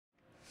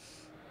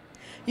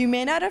You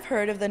may not have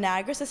heard of the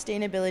Niagara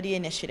Sustainability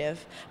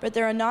Initiative, but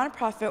they're a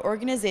nonprofit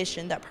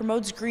organization that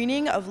promotes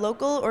greening of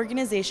local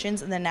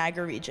organizations in the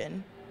Niagara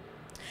Region.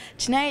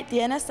 Tonight, the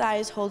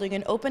NSI is holding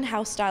an open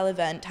house style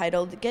event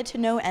titled Get to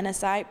Know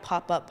NSI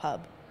Pop-Up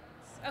Pub.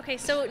 Okay,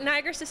 so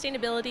Niagara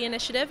Sustainability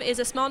Initiative is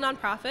a small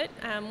nonprofit.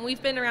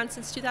 We've been around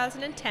since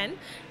 2010.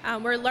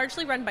 We're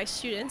largely run by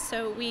students,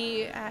 so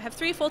we have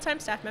 3 full-time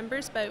staff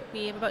members, but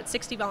we have about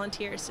 60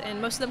 volunteers,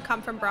 and most of them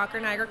come from Brock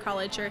or Niagara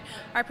College or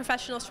are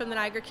professionals from the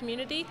Niagara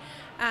community.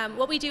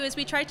 What we do is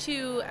we try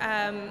to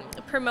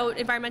promote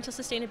environmental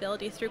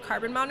sustainability through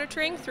carbon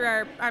monitoring through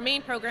our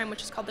main program,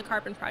 which is called the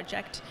Carbon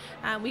Project.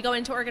 We go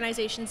into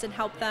organizations and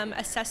help them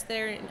assess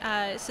their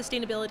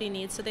sustainability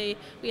needs. So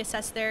we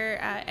assess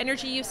their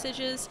energy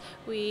usages,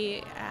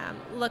 we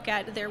look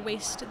at their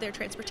waste, their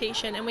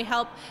transportation, and we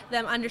help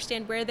them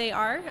understand where they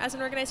are as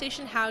an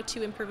organization, how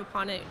to improve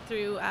upon it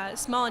through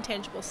small and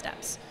tangible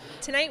steps.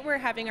 Tonight we're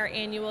having our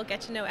annual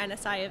Get to Know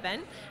NSI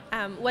event.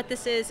 What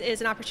this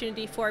is an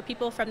opportunity for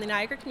people from the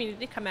Niagara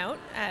community to come out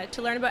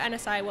to learn about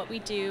NSI, what we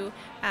do,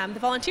 the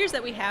volunteers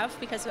that we have,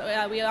 because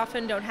we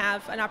often don't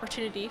have an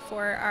opportunity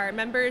for our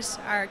members,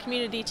 our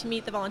community to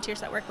meet the volunteers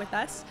that work with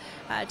us,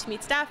 to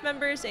meet staff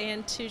members,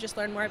 and to just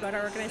learn more about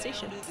our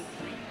organization.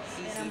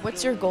 And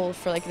what's your goal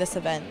for this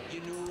event?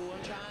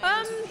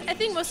 I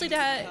think mostly to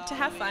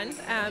have fun,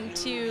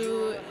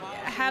 to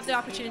have the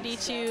opportunity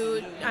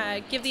to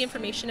give the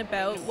information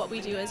about what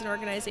we do as an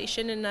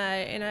organization in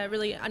a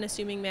really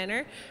unassuming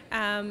manner.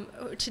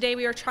 Today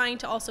we are trying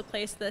to also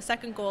place the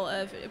second goal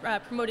of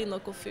promoting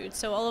local food.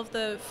 So all of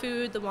the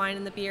food, the wine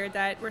and the beer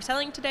that we're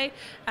selling today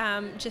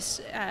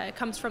just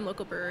comes from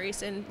local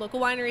breweries and local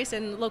wineries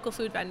and local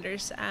food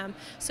vendors.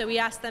 So we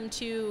ask them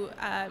to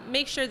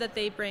make sure that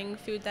they bring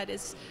food that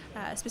is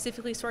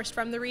specifically sourced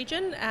from the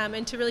region,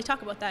 and to really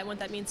talk about that and what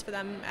that means for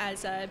them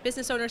as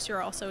business owners who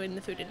are also in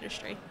the food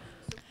industry.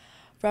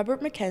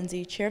 Robert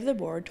McKenzie, chair of the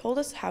board, told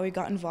us how he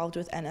got involved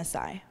with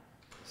NSI.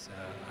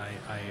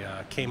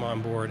 I came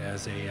on board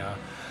as a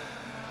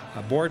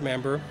board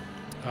member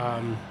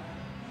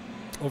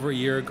over a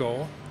year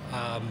ago,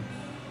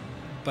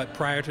 but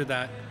prior to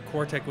that,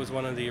 CORTEC was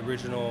one of the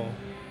original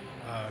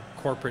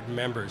corporate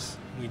members.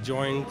 We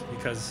joined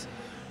because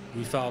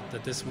we felt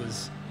that this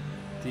was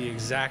the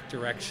exact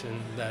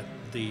direction that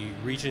the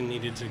region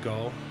needed to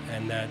go,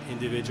 and that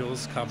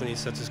individuals, companies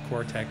such as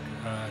CORTEC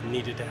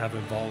needed to have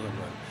involvement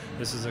in.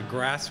 This is a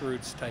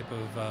grassroots type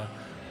of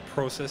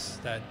process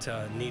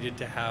that needed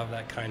to have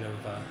that kind of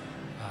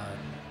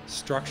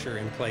structure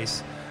in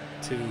place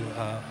to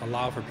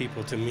allow for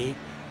people to meet,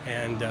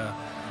 and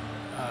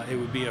it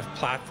would be a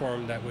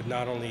platform that would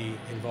not only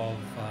involve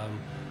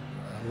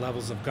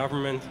levels of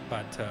government,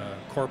 but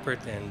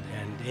corporate and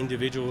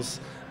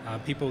individuals,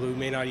 people who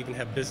may not even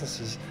have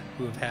businesses,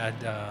 who have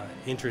had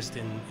interest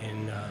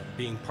in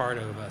being part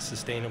of a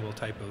sustainable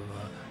type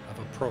of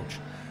approach.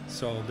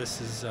 So this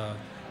is,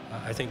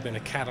 I think, been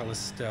a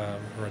catalyst,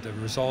 or the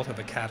result of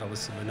a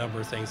catalyst of a number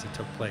of things that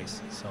took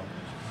place. So,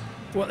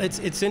 well,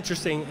 it's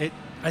interesting.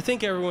 I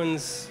think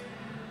everyone's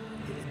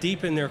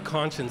deep in their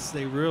conscience,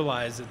 they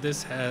realize that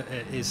this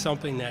is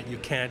something that you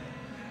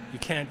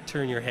can't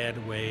turn your head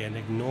away and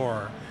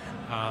ignore.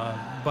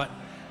 But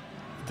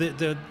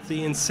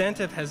the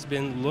incentive has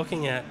been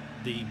looking at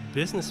the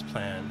business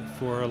plan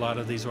for a lot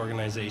of these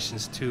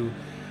organizations to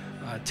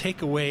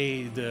take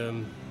away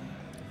the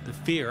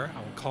fear, I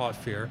will call it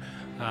fear,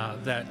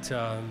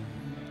 that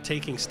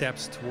taking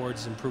steps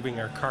towards improving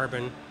our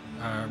carbon,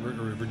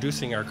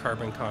 reducing our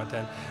carbon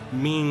content,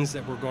 means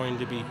that we're going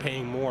to be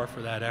paying more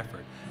for that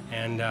effort.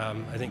 And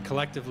I think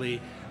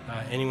collectively,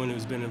 anyone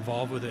who's been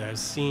involved with it has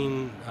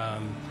seen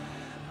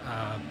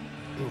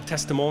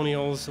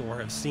testimonials or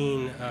have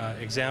seen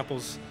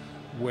examples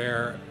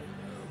where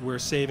we're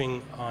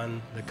saving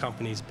on the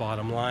company's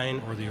bottom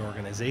line or the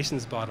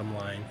organization's bottom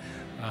line,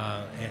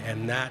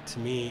 and that to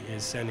me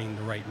is sending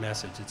the right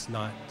message. It's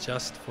not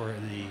just for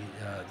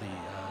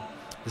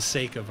the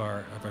sake of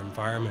our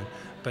environment,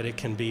 but it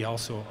can be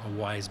also a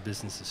wise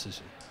business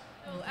decision.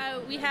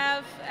 We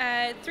have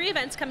 3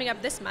 events coming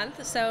up this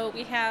month. So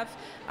we have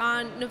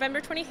on November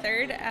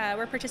 23rd,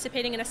 we're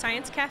participating in a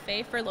science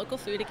cafe for local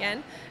food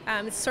again.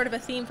 It's sort of a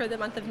theme for the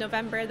month of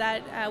November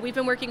that we've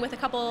been working with a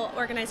couple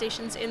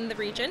organizations in the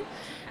region.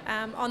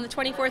 On the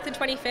 24th and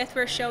 25th,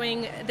 we're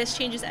showing This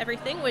Changes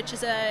Everything, which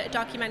is a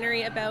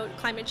documentary about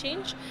climate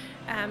change.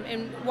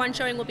 And one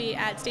showing will be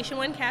at Station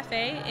 1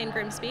 Cafe in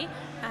Grimsby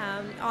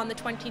on the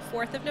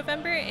 24th of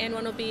November, and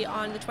one will be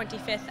on the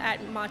 25th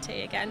at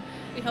Mate again.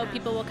 We hope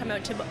people will come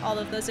out to all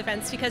of those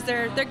events because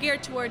they're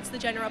geared towards the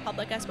general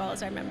public as well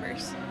as our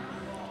members.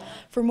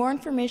 For more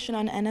information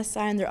on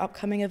NSI and their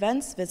upcoming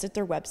events, visit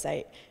their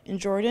website. In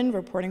Jordan,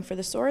 reporting for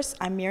The Source,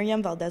 I'm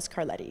Miriam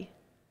Valdes-Carletti.